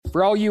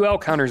For all you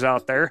elk hunters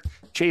out there,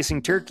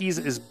 chasing turkeys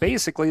is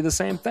basically the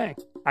same thing.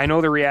 I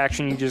know the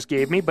reaction you just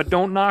gave me, but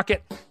don't knock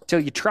it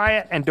till you try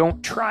it, and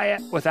don't try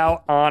it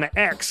without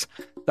OnX.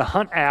 The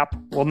Hunt app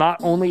will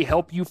not only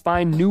help you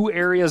find new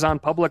areas on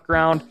public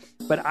ground,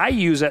 but I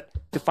use it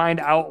to find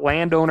out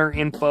landowner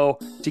info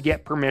to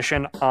get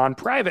permission on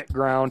private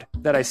ground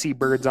that I see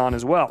birds on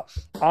as well.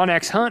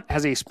 OnX Hunt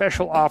has a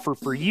special offer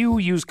for you.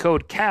 Use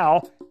code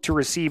CAL to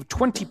receive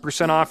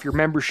 20% off your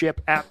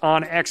membership at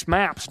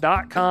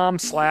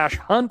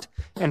onxmaps.com/hunt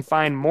and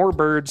find more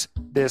birds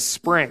this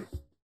spring.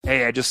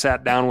 Hey, I just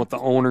sat down with the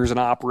owners and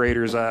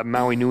operators of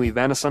Maui Nui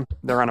Venison.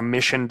 They're on a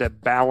mission to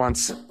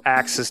balance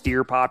axis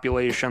deer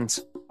populations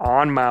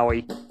on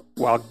Maui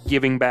while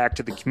giving back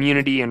to the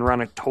community and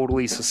run a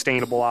totally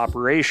sustainable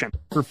operation.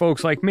 For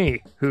folks like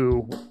me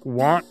who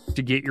want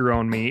to get your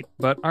own meat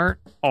but aren't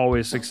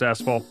always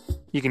successful,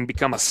 you can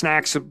become a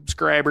snack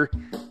subscriber,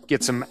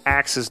 get some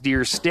axis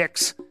deer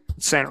sticks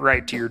sent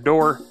right to your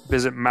door.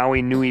 Visit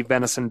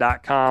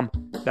MauiNuiVenison.com.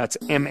 That's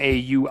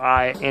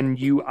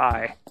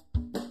MAUINUI.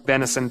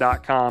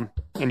 venison.com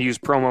and use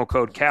promo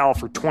code CAL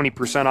for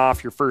 20%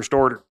 off your first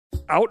order.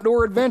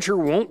 Outdoor adventure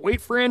won't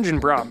wait for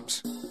engine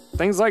problems.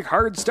 Things like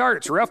hard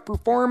starts, rough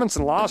performance,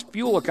 and lost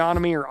fuel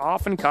economy are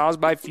often caused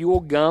by fuel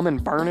gum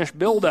and varnish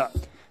buildup.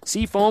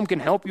 Seafoam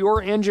can help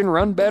your engine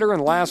run better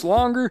and last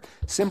longer.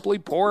 Simply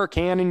pour a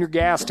can in your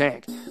gas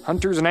tank.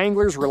 Hunters and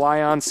anglers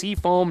rely on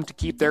Seafoam to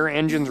keep their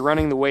engines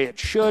running the way it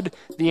should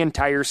the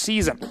entire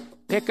season.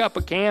 Pick up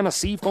a can of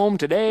Seafoam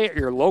today at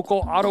your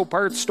local auto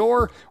parts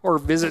store or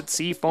visit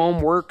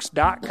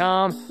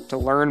SeafoamWorks.com to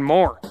learn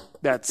more.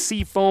 That's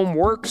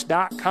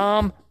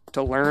SeafoamWorks.com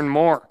to learn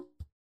more.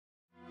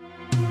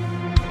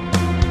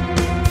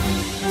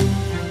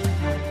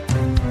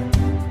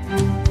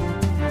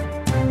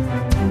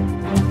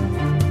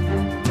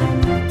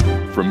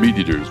 From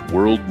MeatEater's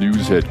World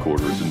News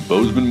Headquarters in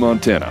Bozeman,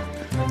 Montana,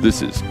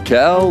 this is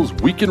Cal's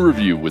Week in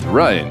Review with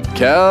Ryan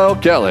Cal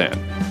Callahan.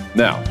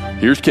 Now,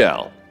 here's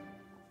Cal.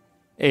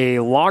 A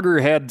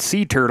loggerhead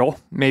sea turtle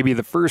may be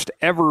the first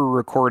ever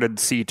recorded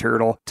sea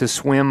turtle to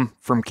swim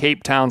from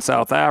Cape Town,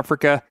 South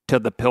Africa to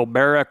the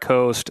Pilbara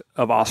coast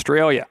of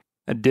Australia,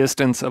 a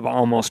distance of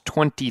almost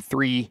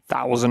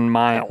 23,000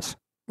 miles.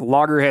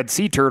 Loggerhead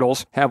sea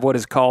turtles have what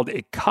is called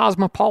a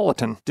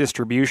cosmopolitan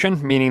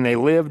distribution, meaning they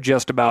live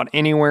just about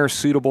anywhere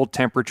suitable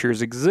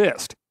temperatures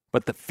exist.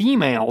 But the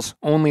females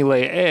only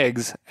lay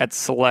eggs at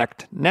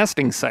select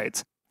nesting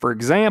sites. For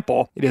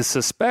example, it is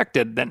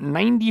suspected that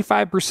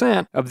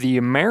 95% of the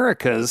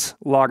America's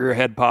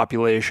loggerhead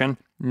population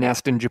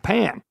nest in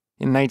Japan.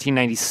 In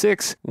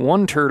 1996,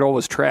 one turtle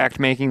was tracked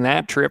making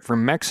that trip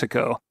from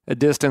Mexico, a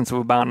distance of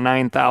about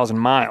 9,000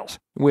 miles,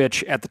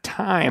 which at the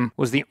time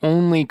was the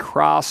only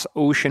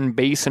cross-ocean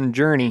basin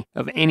journey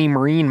of any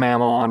marine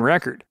mammal on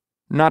record.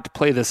 Not to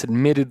play this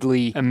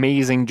admittedly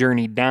amazing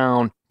journey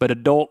down, but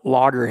adult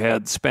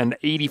loggerheads spend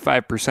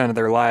 85% of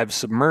their lives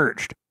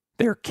submerged.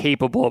 They're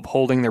capable of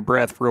holding their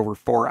breath for over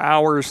 4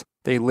 hours.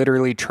 They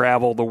literally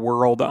travel the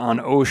world on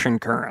ocean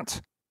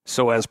currents.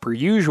 So as per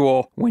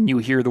usual, when you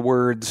hear the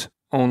words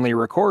only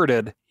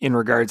recorded in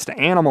regards to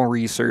animal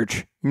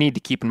research, you need to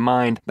keep in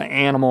mind the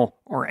animal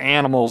or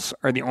animals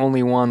are the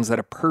only ones that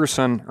a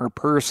person or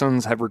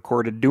persons have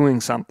recorded doing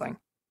something.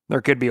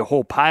 There could be a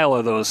whole pile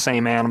of those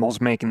same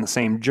animals making the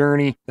same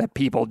journey that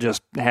people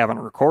just haven't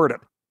recorded.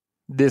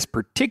 This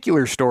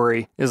particular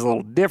story is a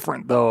little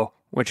different though,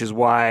 which is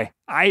why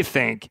I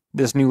think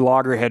this new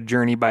loggerhead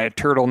journey by a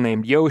turtle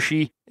named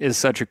Yoshi is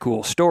such a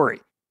cool story.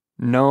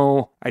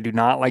 No, I do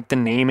not like the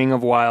naming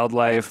of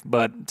wildlife,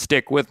 but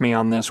stick with me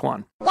on this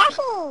one.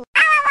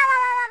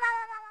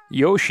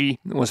 Yoshi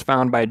was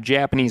found by a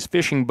Japanese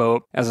fishing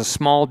boat as a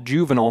small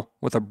juvenile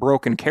with a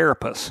broken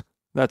carapace.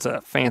 That's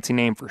a fancy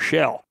name for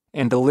shell.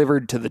 And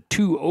delivered to the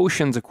Two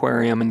Oceans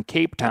Aquarium in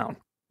Cape Town.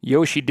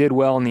 Yoshi did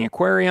well in the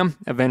aquarium,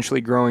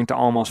 eventually growing to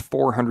almost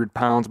 400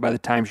 pounds by the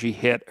time she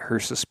hit her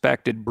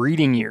suspected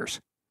breeding years.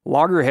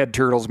 Loggerhead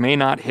turtles may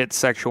not hit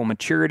sexual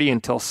maturity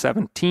until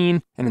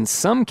 17, and in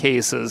some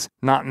cases,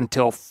 not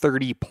until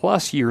 30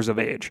 plus years of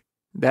age.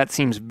 That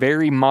seems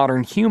very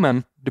modern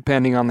human,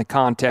 depending on the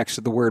context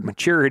of the word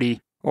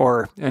maturity,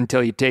 or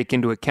until you take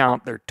into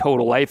account their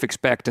total life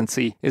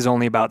expectancy is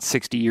only about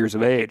 60 years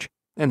of age.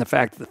 And the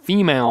fact that the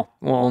female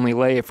will only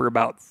lay for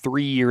about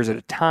 3 years at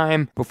a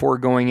time before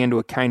going into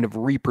a kind of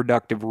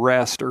reproductive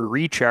rest or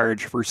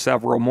recharge for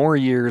several more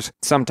years,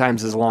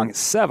 sometimes as long as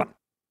 7.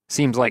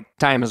 Seems like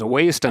time is a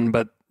wasting,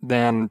 but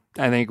then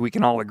I think we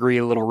can all agree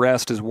a little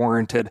rest is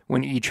warranted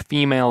when each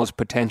female is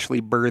potentially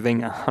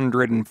birthing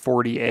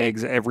 140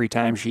 eggs every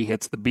time she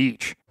hits the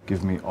beach.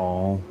 Give me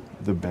all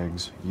the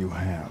eggs you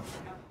have.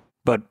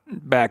 But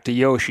back to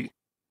Yoshi.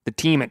 The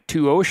team at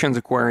Two Oceans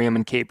Aquarium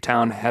in Cape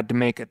Town had to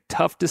make a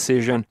tough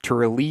decision to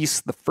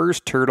release the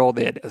first turtle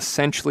they had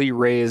essentially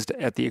raised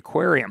at the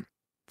aquarium.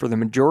 For the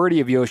majority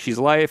of Yoshi's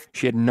life,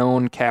 she had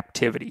known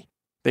captivity.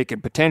 They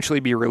could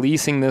potentially be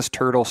releasing this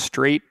turtle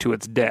straight to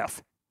its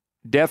death.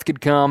 Death could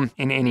come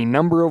in any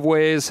number of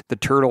ways the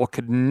turtle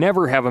could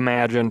never have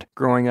imagined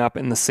growing up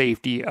in the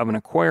safety of an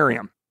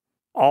aquarium.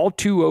 All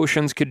Two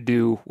Oceans could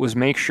do was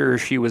make sure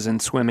she was in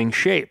swimming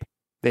shape.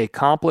 They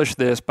accomplished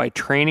this by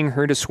training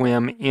her to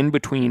swim in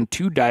between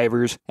two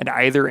divers at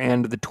either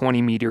end of the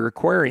 20-meter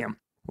aquarium,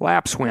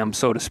 lap swim,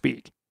 so to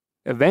speak.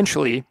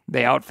 Eventually,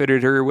 they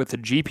outfitted her with a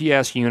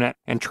GPS unit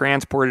and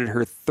transported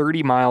her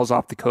 30 miles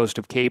off the coast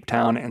of Cape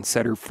Town and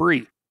set her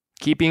free.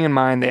 Keeping in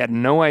mind they had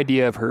no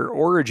idea of her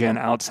origin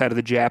outside of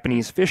the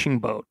Japanese fishing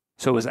boat,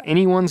 so it was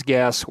anyone's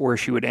guess where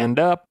she would end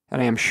up,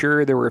 and I am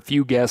sure there were a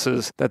few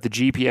guesses that the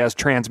GPS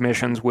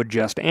transmissions would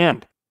just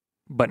end.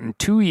 But in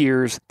 2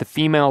 years, the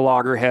female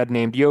loggerhead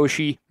named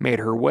Yoshi made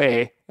her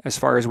way, as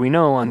far as we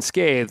know,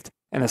 unscathed,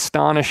 an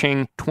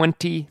astonishing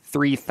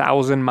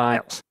 23,000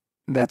 miles.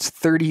 That's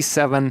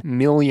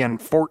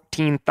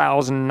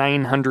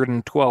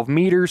 37,014,912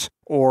 meters,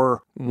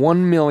 or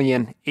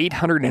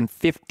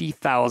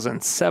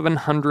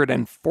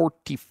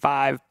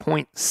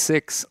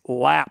 1,850,745.6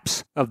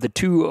 laps of the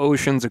Two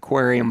Oceans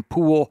Aquarium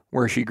pool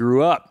where she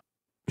grew up.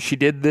 She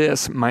did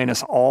this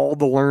minus all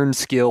the learned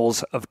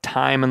skills of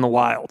time in the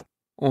wild.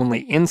 Only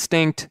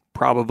instinct,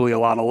 probably a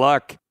lot of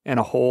luck, and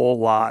a whole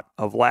lot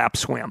of lap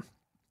swim.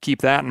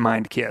 Keep that in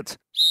mind, kids.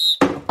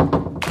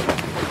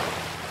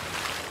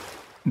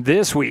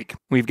 This week,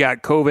 we've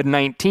got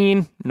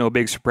COVID-19, no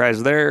big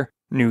surprise there,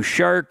 new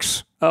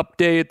sharks,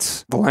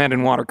 updates, the Land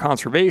and Water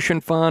Conservation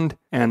Fund,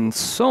 and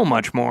so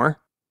much more.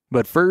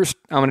 But first,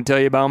 I'm going to tell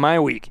you about my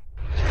week.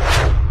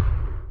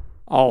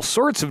 All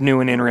sorts of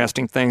new and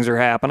interesting things are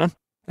happening.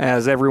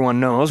 As everyone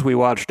knows, we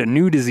watched a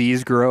new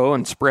disease grow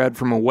and spread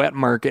from a wet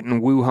market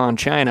in Wuhan,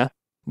 China.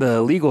 The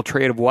illegal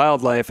trade of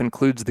wildlife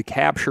includes the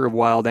capture of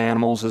wild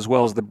animals as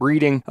well as the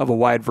breeding of a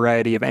wide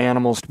variety of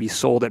animals to be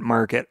sold at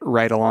market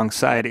right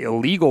alongside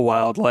illegal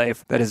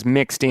wildlife that is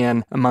mixed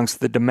in amongst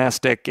the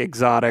domestic,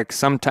 exotic,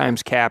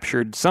 sometimes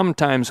captured,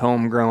 sometimes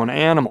homegrown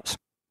animals.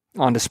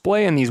 On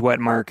display in these wet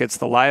markets,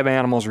 the live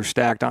animals are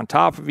stacked on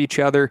top of each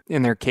other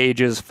in their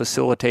cages,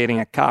 facilitating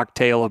a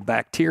cocktail of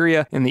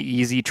bacteria and the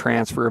easy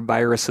transfer of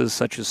viruses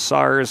such as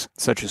SARS,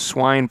 such as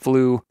swine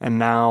flu, and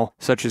now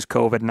such as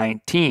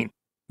COVID-19.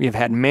 We have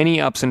had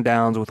many ups and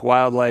downs with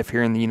wildlife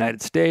here in the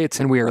United States,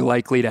 and we are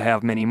likely to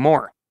have many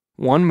more.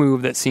 One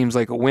move that seems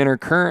like a winner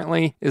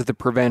currently is the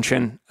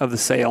prevention of the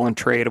sale and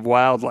trade of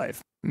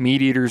wildlife.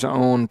 MeatEater's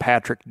own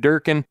Patrick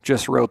Durkin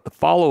just wrote the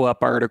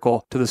follow-up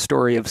article to the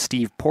story of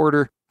Steve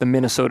Porter, the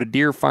Minnesota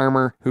deer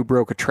farmer who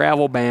broke a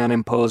travel ban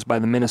imposed by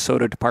the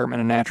Minnesota Department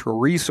of Natural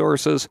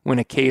Resources when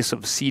a case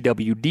of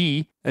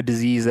CWD, a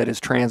disease that is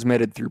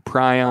transmitted through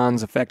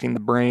prions affecting the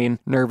brain,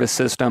 nervous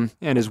system,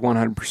 and is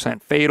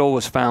 100% fatal,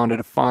 was found at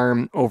a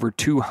farm over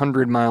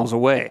 200 miles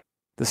away.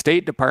 The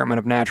State Department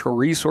of Natural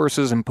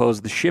Resources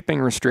imposed the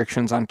shipping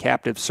restrictions on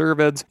captive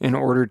cervids in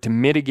order to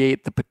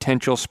mitigate the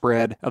potential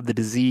spread of the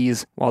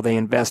disease while they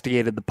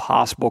investigated the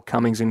possible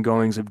comings and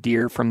goings of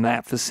deer from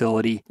that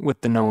facility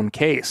with the known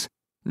case.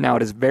 Now,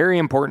 it is very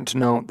important to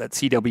note that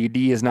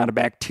CWD is not a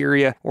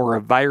bacteria or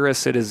a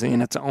virus. It is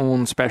in its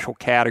own special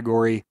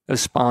category of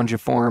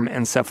spongiform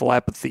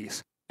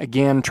encephalopathies.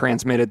 Again,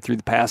 transmitted through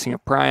the passing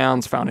of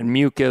prions found in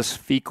mucus,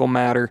 fecal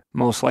matter,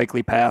 most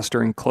likely passed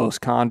during close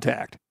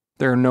contact.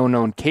 There are no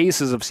known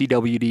cases of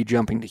CWD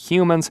jumping to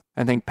humans.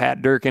 I think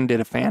Pat Durkin did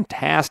a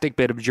fantastic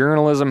bit of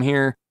journalism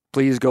here.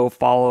 Please go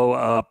follow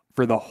up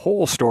for the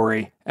whole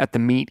story at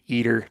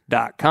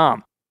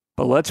themeateater.com.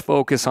 But let's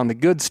focus on the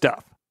good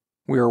stuff.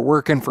 We are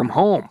working from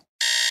home.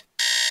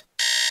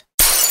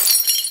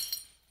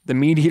 The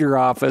MeatEater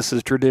office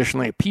is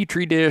traditionally a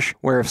petri dish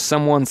where if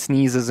someone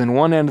sneezes in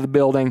one end of the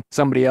building,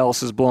 somebody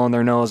else is blowing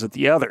their nose at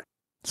the other.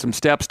 Some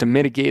steps to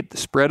mitigate the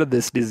spread of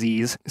this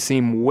disease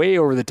seem way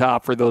over the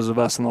top for those of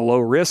us in the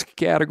low-risk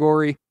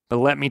category, but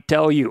let me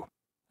tell you,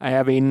 I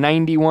have a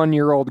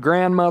 91-year-old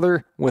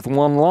grandmother with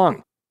one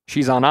lung.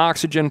 She's on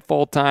oxygen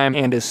full-time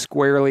and is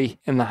squarely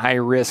in the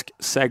high-risk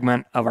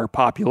segment of our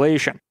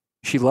population.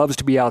 She loves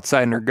to be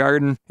outside in her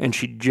garden, and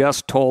she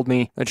just told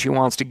me that she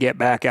wants to get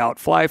back out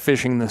fly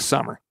fishing this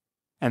summer.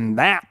 And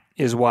that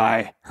is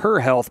why her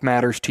health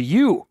matters to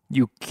you,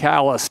 you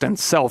calloused and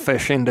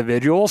selfish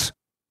individuals.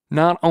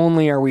 Not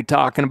only are we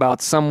talking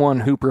about someone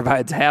who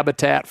provides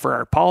habitat for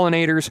our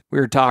pollinators,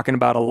 we're talking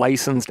about a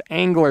licensed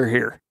angler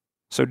here.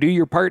 So do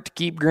your part to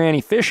keep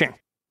Granny fishing.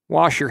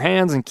 Wash your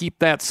hands and keep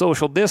that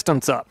social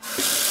distance up.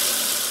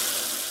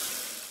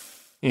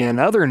 In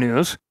other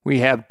news, we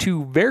have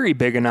two very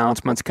big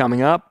announcements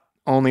coming up,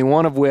 only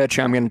one of which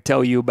I'm going to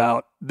tell you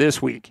about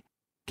this week.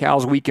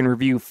 Cal's Week in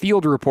Review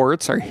field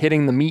reports are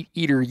hitting the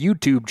MeatEater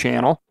YouTube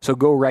channel, so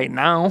go right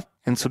now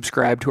and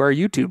subscribe to our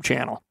YouTube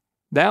channel.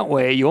 That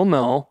way you'll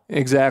know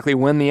exactly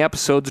when the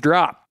episodes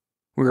drop.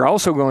 We're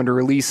also going to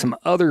release some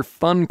other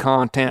fun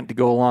content to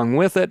go along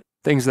with it,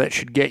 things that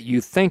should get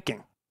you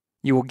thinking.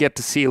 You will get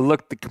to see a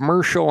look at the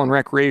commercial and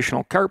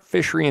recreational carp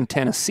fishery in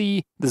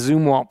Tennessee, the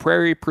Zumwalt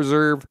Prairie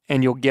Preserve,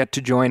 and you'll get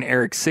to join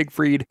Eric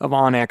Siegfried of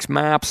OnX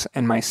Maps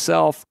and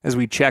myself as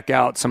we check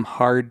out some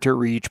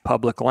hard-to-reach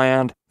public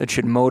land that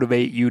should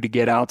motivate you to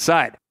get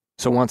outside.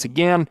 So once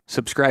again,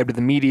 subscribe to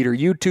the Meat Eater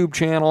YouTube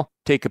channel,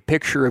 take a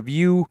picture of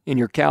you in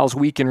your Cal's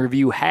Week in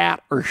Review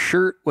hat or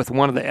shirt with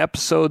one of the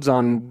episodes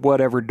on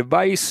whatever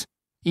device,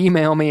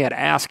 email me at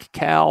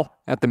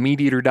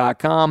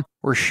askcal@themeateater.com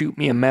or shoot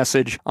me a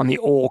message on the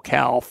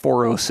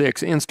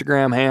oldcal406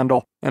 Instagram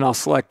handle, and I'll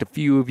select a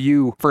few of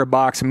you for a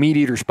box of Meat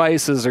Eater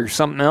spices or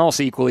something else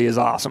equally as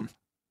awesome.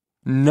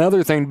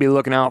 Another thing to be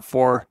looking out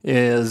for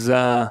is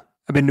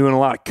I've been doing a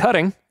lot of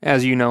cutting,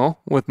 as you know,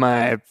 with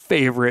my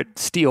favorite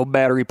steel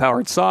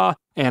battery-powered saw,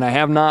 and I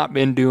have not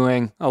been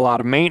doing a lot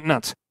of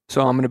maintenance.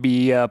 So I'm going to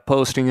be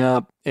posting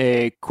up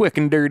a quick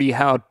and dirty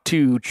how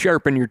to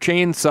sharpen your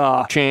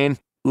chainsaw chain.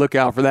 Look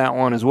out for that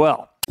one as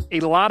well. A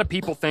lot of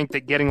people think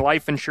that getting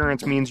life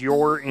insurance means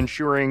you're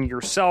insuring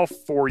yourself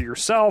for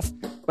yourself,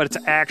 but it's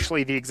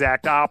actually the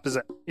exact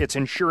opposite. It's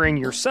insuring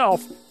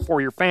yourself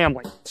for your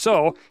family.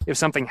 So if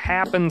something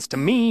happens to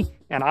me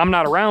and I'm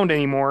not around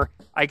anymore,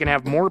 I can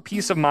have more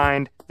peace of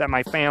mind that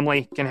my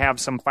family can have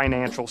some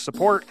financial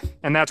support,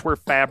 and that's where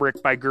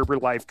Fabric by Gerber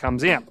Life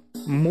comes in.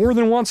 More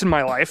than once in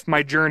my life,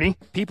 my journey,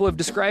 people have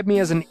described me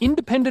as an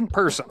independent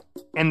person,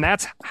 and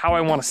that's how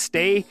I want to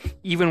stay.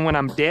 Even when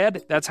I'm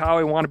dead, that's how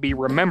I want to be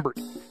remembered.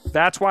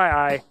 That's why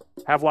I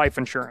have life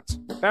insurance.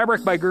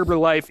 Fabric by Gerber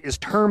Life is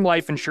term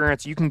life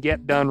insurance you can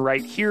get done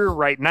right here,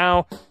 right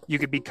now. You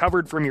could be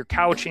covered from your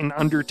couch in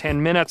under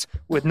 10 minutes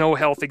with no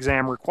health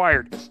exam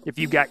required. If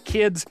you've got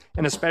kids,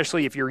 and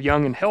especially if you're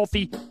young and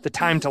healthy, the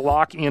time to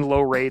lock in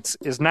low rates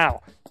is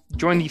now.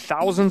 Join the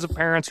thousands of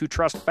parents who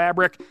trust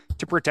Fabric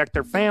to protect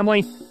their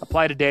family.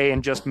 Apply today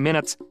in just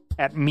minutes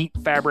at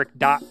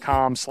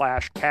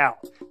meetfabric.com/Cal.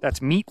 That's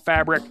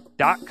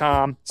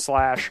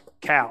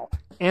meetfabric.com/Cal.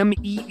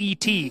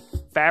 MEET,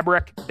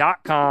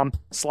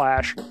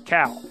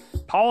 fabric.com/Cal.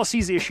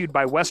 Policies issued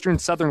by Western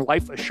Southern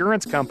Life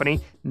Assurance Company,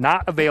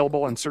 not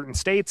available in certain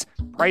states.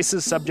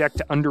 Prices subject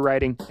to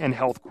underwriting and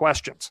health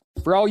questions.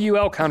 For all you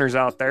elk hunters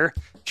out there,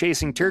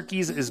 chasing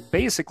turkeys is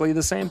basically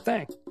the same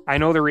thing. I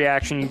know the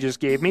reaction you just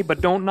gave me,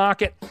 but don't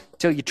knock it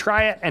till you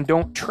try it, and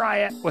don't try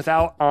it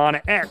without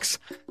OnX.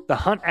 The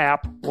Hunt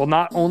app will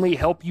not only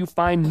help you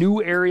find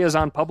new areas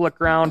on public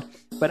ground,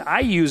 but I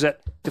use it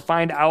to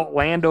find out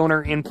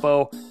landowner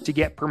info to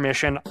get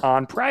permission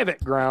on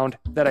private ground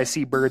that I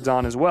see birds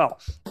on as well.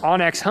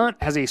 OnX Hunt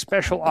has a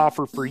special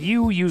offer for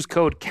you. Use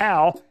code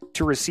CAL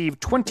to receive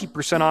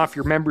 20% off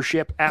your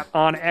membership at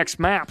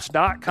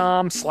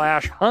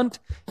onxmaps.com/hunt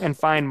and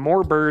find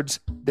more birds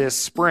this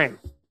spring.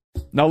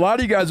 Now, a lot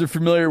of you guys are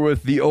familiar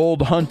with the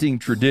old hunting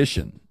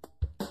tradition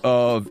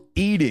of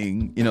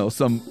eating,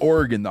 some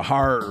organ, the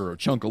heart or a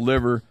chunk of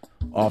liver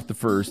off the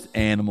first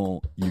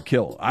animal you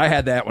kill. I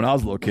had that when I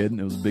was a little kid, and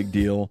it was a big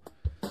deal.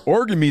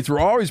 Organ meats were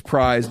always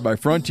prized by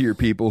frontier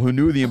people who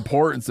knew the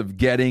importance of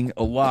getting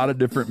a lot of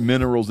different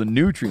minerals and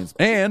nutrients.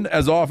 And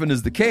as often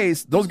is the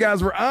case, those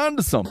guys were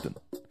onto something,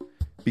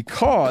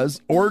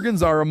 because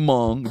organs are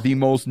among the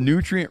most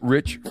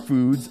nutrient-rich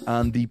foods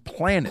on the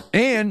planet.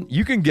 And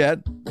you can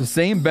get the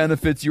same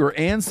benefits your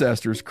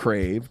ancestors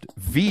craved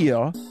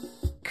via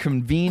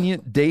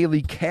convenient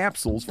daily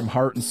capsules from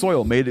Heart and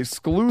Soil, made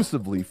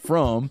exclusively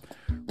from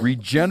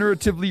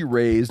regeneratively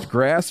raised,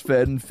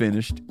 grass-fed, and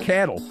finished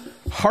cattle.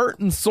 Heart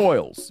and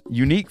Soil's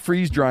unique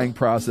freeze-drying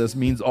process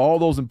means all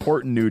those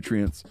important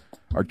nutrients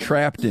are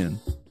trapped in,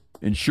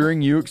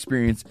 ensuring you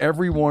experience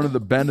every one of the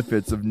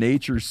benefits of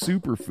nature's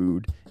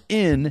superfood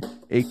in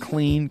a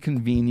clean,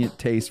 convenient,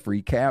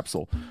 taste-free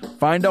capsule.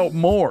 Find out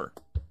more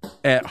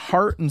at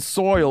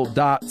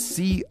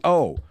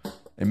heartandsoil.co.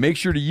 And make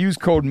sure to use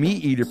code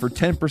MeatEater for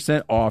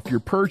 10% off your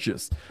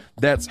purchase.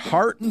 That's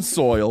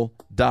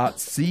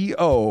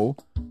heartandsoil.co.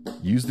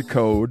 Use the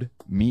code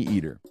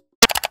MeatEater.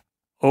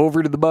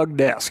 Over to the bug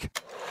desk.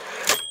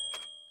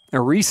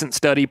 A recent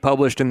study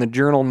published in the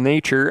journal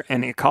Nature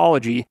and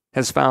Ecology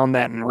has found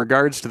that in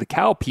regards to the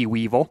cowpea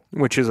weevil,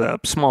 which is a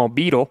small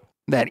beetle,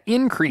 that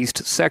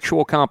increased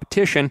sexual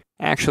competition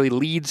actually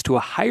leads to a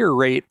higher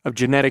rate of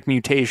genetic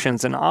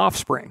mutations in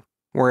offspring.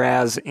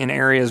 Whereas in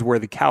areas where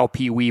the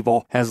cowpea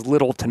weevil has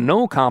little to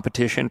no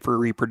competition for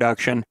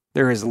reproduction,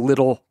 there is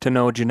little to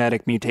no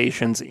genetic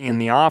mutations in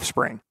the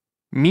offspring.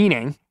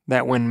 Meaning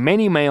that when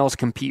many males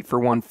compete for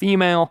one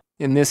female,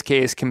 in this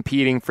case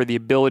competing for the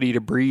ability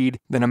to breed,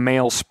 then a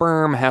male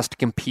sperm has to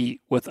compete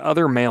with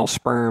other male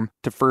sperm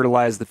to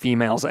fertilize the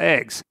female's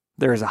eggs.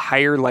 There is a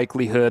higher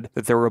likelihood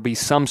that there will be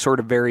some sort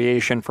of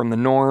variation from the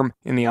norm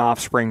in the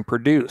offspring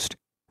produced.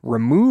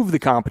 Remove the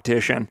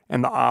competition,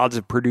 and the odds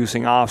of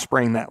producing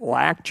offspring that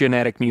lack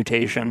genetic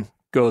mutation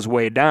goes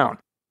way down.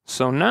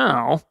 So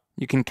now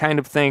you can kind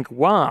of think,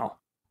 wow,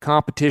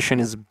 competition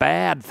is a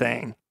bad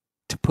thing.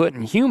 To put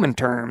in human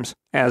terms,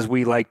 as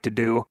we like to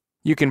do,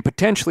 you can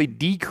potentially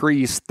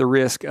decrease the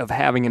risk of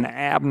having an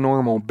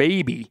abnormal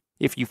baby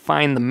if you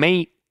find the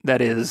mate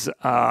that is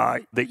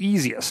the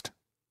easiest.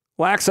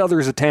 Lacks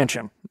others'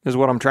 attention, is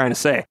what I'm trying to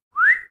say.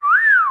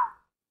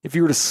 If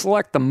you were to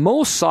select the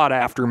most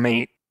sought-after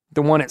mate,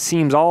 the one it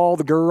seems all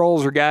the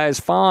girls or guys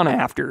fawn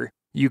after,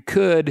 you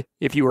could,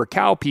 if you were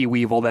cowpea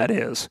weevil that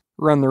is,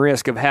 run the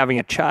risk of having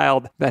a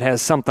child that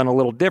has something a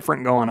little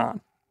different going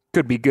on.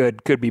 Could be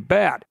good, could be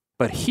bad.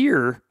 But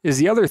here is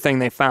the other thing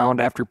they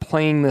found after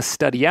playing this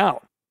study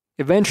out.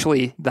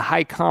 Eventually, the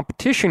high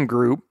competition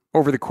group,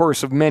 over the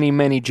course of many,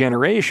 many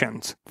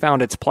generations,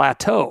 found its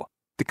plateau.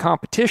 The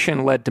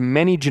competition led to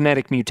many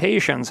genetic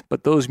mutations,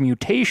 but those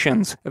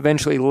mutations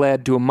eventually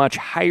led to a much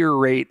higher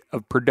rate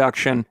of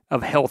production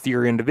of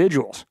healthier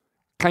individuals.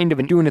 Kind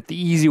of doing it the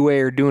easy way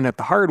or doing it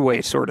the hard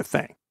way sort of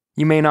thing.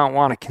 You may not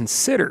want to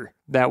consider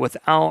that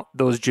without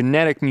those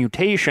genetic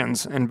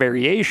mutations and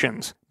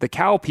variations, the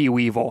cow pea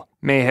weevil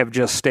may have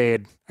just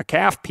stayed a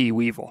calf pea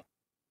weevil.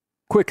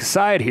 Quick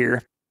aside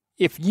here,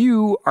 if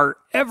you are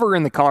ever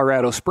in the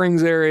Colorado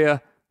Springs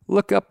area,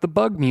 look up the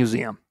Bug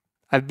Museum.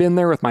 I've been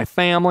there with my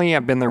family,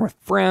 I've been there with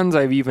friends,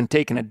 I've even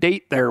taken a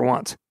date there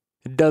once.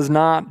 It does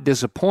not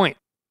disappoint.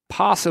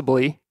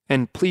 Possibly,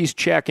 and please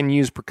check and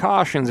use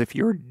precautions if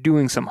you're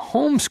doing some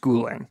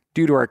homeschooling,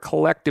 due to our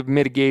collective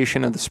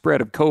mitigation of the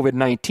spread of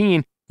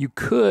COVID-19, you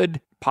could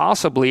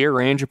possibly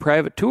arrange a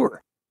private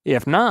tour.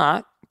 If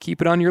not, keep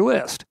it on your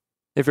list.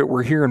 If it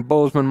were here in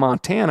Bozeman,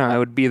 Montana, I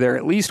would be there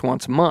at least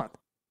once a month.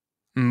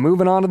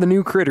 Moving on to the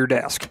new critter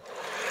desk.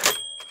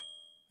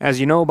 As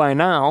you know by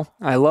now,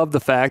 I love the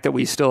fact that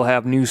we still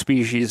have new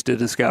species to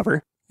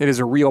discover. It is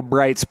a real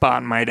bright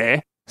spot in my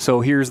day,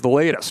 so here's the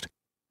latest.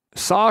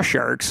 Saw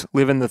sharks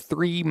live in the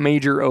 3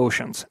 major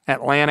oceans,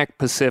 Atlantic,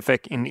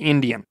 Pacific, and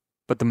Indian,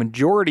 but the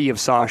majority of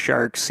saw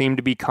sharks seem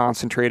to be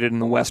concentrated in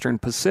the western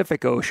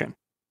Pacific Ocean.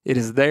 It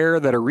is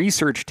there that a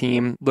research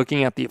team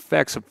looking at the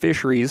effects of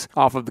fisheries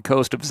off of the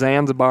coast of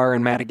Zanzibar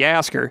and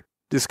Madagascar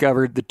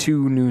discovered the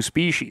 2 new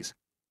species.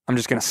 I'm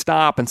just going to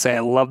stop and say I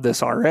love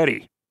this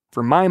already.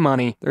 For my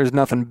money, there's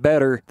nothing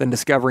better than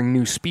discovering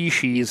new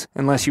species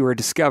unless you are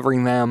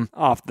discovering them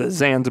off the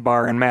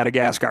Zanzibar and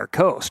Madagascar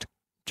coast.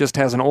 Just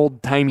has an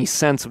old-timey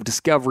sense of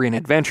discovery and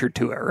adventure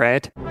to it,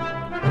 right?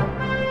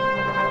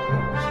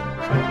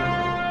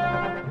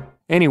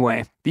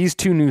 Anyway, these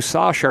 2 new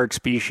saw shark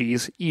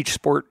species each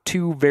sport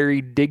 2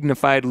 very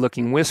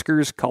dignified-looking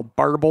whiskers called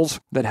barbels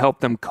that help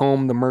them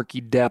comb the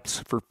murky depths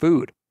for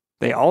food.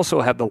 They also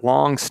have the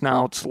long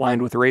snouts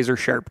lined with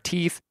razor-sharp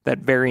teeth that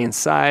vary in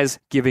size,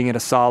 giving it a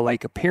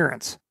saw-like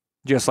appearance.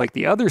 Just like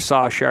the other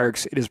saw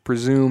sharks, it is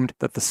presumed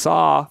that the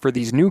saw for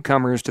these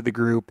newcomers to the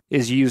group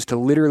is used to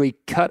literally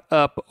cut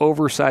up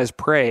oversized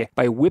prey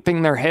by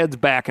whipping their heads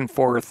back and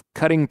forth,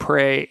 cutting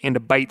prey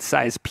into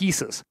bite-sized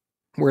pieces.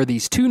 Where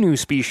these 2 new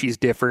species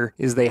differ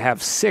is they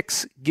have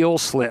 6 gill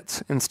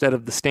slits instead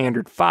of the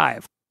standard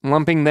 5,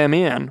 lumping them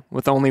in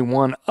with only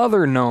one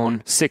other known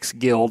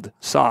 6-gilled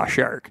saw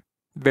shark.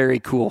 Very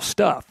cool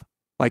stuff.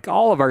 Like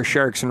all of our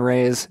sharks and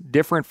rays,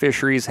 different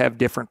fisheries have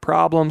different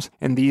problems,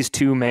 and these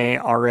 2 may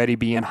already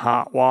be in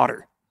hot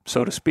water,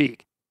 so to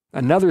speak.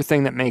 Another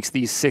thing that makes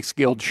these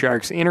 6-gilled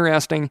sharks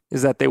interesting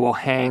is that they will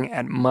hang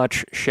at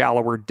much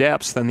shallower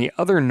depths than the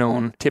other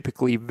known,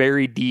 typically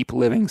very deep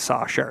living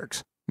saw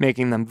sharks,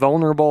 making them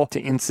vulnerable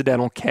to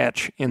incidental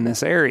catch in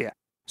this area.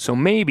 So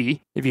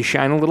maybe, if you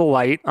shine a little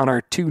light on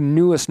our 2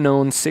 newest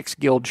known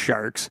 6-gilled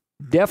sharks,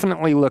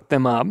 definitely look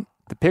them up.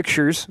 The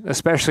pictures,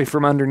 especially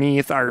from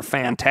underneath, are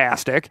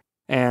fantastic,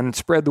 and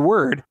spread the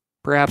word.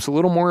 Perhaps a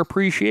little more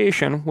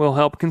appreciation will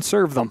help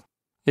conserve them.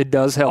 It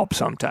does help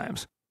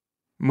sometimes.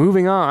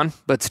 Moving on,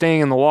 but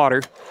staying in the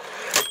water,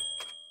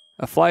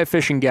 a fly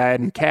fishing guide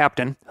and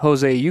captain,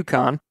 Jose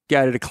Yukon,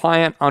 guided a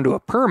client onto a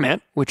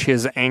permit, which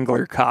his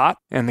angler caught,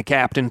 and the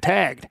captain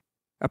tagged.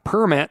 A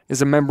permit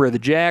is a member of the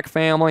jack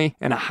family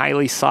and a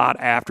highly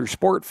sought-after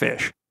sport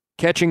fish.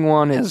 Catching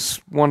one is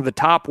one of the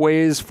top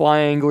ways fly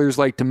anglers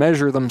like to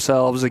measure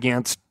themselves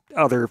against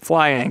other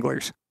fly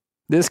anglers.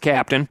 This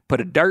captain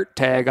put a dart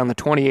tag on the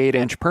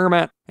 28-inch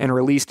permit and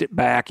released it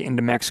back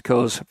into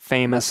Mexico's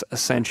famous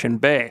Ascension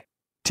Bay.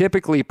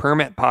 Typically,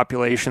 permit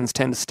populations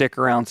tend to stick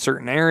around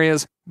certain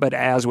areas, but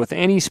as with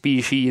any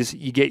species,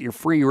 you get your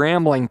free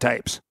rambling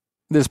types.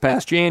 This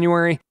past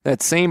January,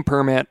 that same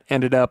permit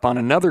ended up on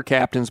another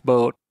captain's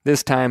boat,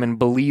 this time in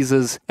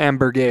Belize's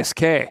Ambergris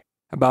Cay,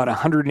 about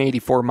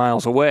 184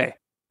 miles away.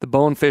 The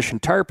Bonefish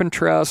and Tarpon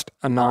Trust,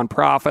 a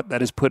nonprofit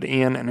that has put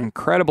in an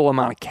incredible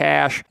amount of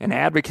cash and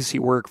advocacy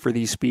work for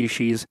these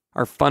species,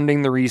 are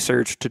funding the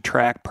research to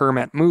track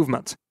permit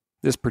movements.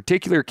 This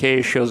particular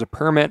case shows a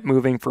permit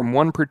moving from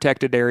one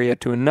protected area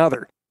to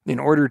another. In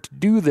order to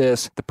do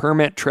this, the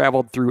permit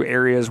traveled through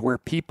areas where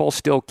people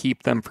still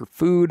keep them for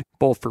food,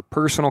 both for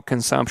personal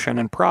consumption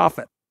and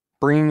profit,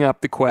 bringing up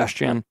the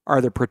question,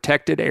 are the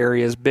protected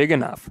areas big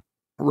enough?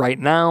 Right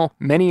now,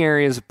 many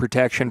areas of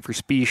protection for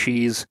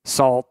species,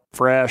 salt,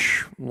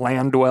 fresh,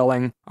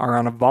 land-dwelling, are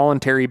on a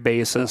voluntary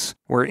basis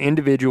where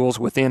individuals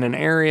within an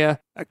area,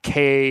 a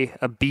cay,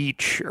 a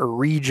beach, a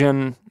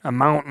region, a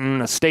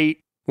mountain, a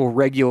state, will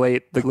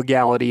regulate the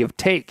legality of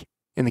take.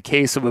 In the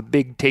case of a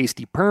big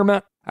tasty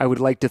permit, I would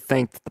like to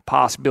think that the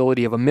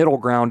possibility of a middle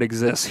ground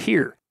exists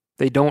here.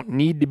 They don't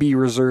need to be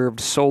reserved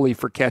solely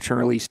for catch and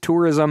release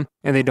tourism,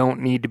 and they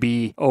don't need to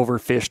be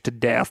overfished to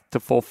death to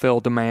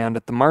fulfill demand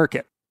at the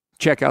market.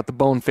 Check out the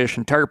Bonefish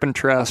and Tarpon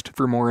Trust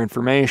for more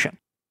information.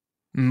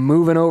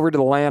 Moving over to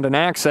the Land and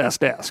Access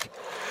Desk.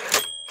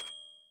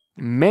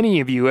 Many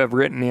of you have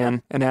written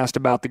in and asked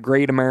about the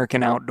Great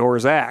American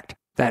Outdoors Act,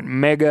 that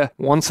mega,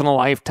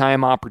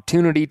 once-in-a-lifetime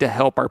opportunity to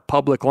help our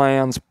public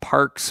lands,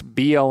 parks,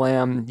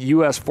 BLM,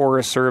 U.S.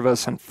 Forest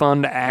Service, and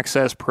fund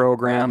access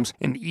programs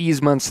and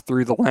easements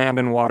through the Land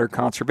and Water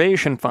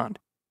Conservation Fund.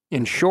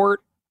 In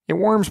short, it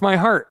warms my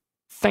heart.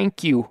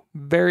 Thank you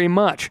very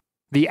much.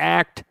 The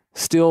act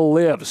still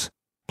lives.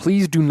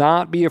 Please do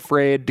not be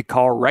afraid to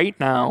call right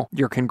now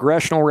your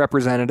congressional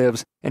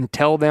representatives and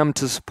tell them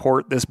to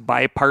support this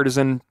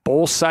bipartisan,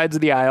 both sides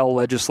of the aisle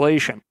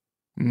legislation.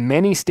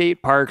 Many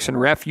state parks and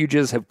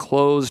refuges have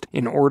closed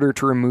in order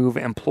to remove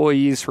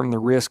employees from the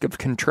risk of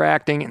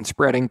contracting and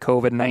spreading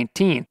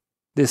COVID-19.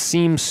 This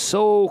seems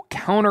so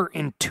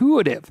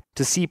counterintuitive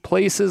to see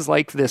places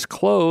like this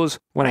close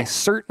when I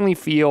certainly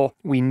feel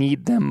we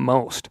need them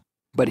most.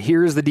 But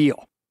here's the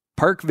deal.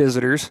 Park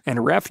visitors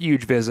and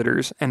refuge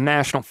visitors and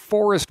national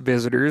forest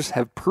visitors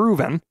have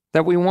proven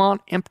that we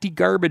want empty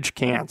garbage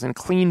cans and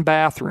clean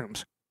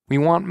bathrooms. We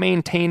want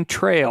maintained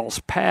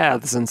trails,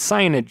 paths, and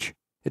signage.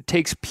 It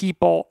takes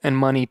people and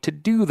money to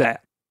do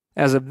that.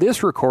 As of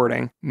this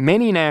recording,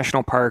 many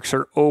national parks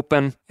are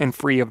open and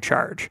free of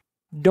charge.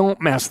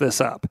 Don't mess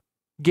this up.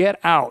 Get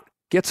out.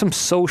 Get some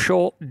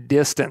social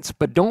distance,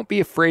 but don't be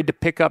afraid to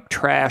pick up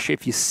trash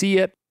if you see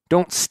it.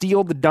 Don't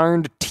steal the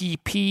darned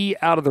TP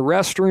out of the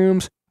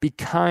restrooms. Be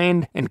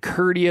kind and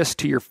courteous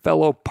to your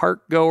fellow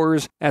park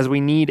goers, as we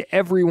need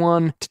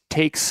everyone to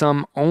take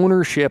some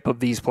ownership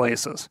of these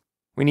places.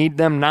 We need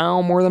them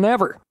now more than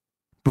ever.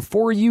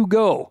 Before you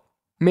go,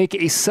 make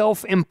a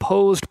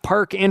self-imposed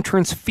park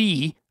entrance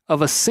fee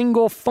of a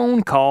single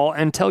phone call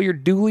and tell your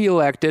duly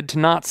elected to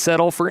not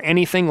settle for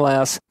anything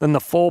less than the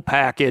full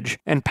package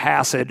and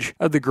passage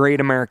of the Great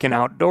American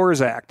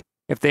Outdoors Act.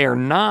 If they are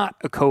not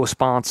a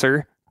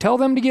co-sponsor, tell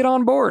them to get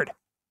on board.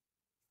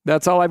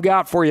 That's all I've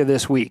got for you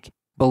this week.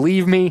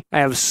 Believe me, I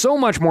have so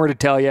much more to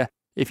tell you.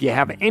 If you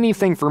have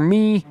anything for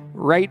me,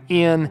 write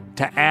in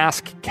to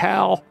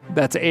AskCal,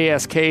 that's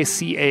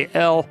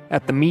ASKCAL,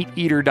 at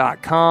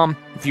themeateater.com.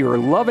 If you are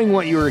loving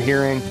what you are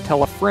hearing,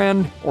 tell a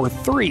friend or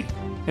three,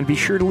 and be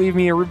sure to leave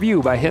me a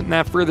review by hitting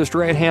that furthest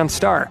right-hand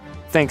star.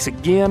 Thanks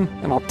again,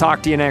 and I'll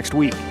talk to you next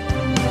week.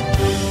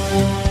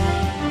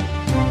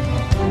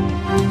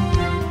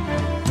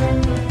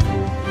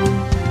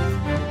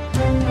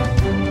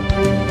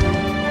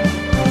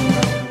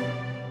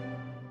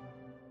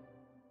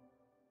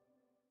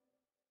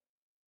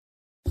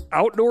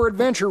 Outdoor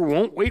adventure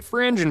won't wait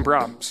for engine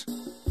problems.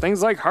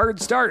 Things like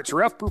hard starts,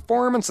 rough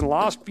performance, and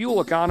lost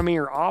fuel economy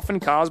are often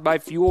caused by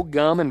fuel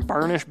gum and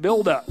varnish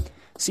buildup.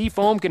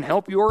 Seafoam can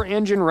help your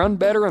engine run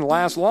better and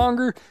last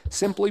longer.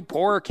 Simply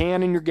pour a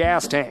can in your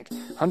gas tank.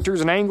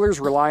 Hunters and anglers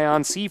rely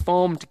on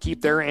Seafoam to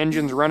keep their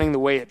engines running the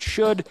way it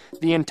should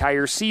the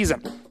entire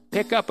season.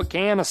 Pick up a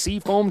can of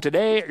Seafoam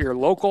today at your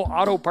local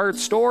auto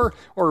parts store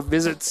or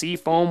visit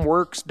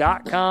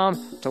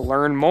SeafoamWorks.com to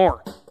learn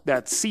more.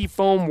 That's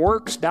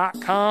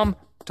SeafoamWorks.com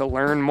to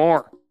learn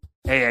more.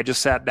 Hey, I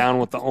just sat down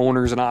with the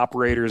owners and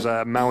operators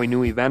of Maui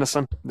Nui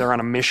Venison. They're on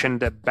a mission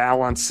to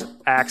balance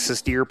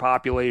axis deer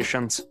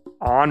populations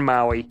on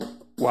Maui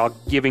while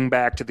giving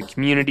back to the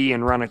community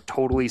and run a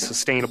totally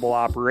sustainable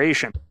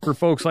operation. For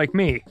folks like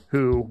me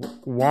who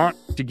want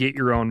to get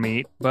your own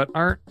meat but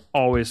aren't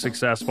always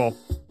successful,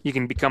 you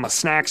can become a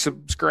snack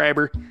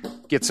subscriber,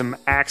 get some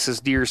axis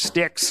deer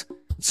sticks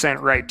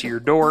sent right to your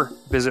door.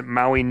 Visit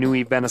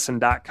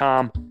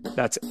MauiNuiVenison.com.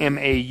 That's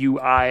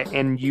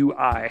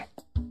MAUINUI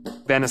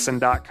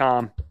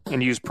venison.com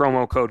and use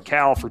promo code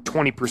CAL for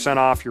 20%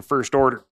 off your first order.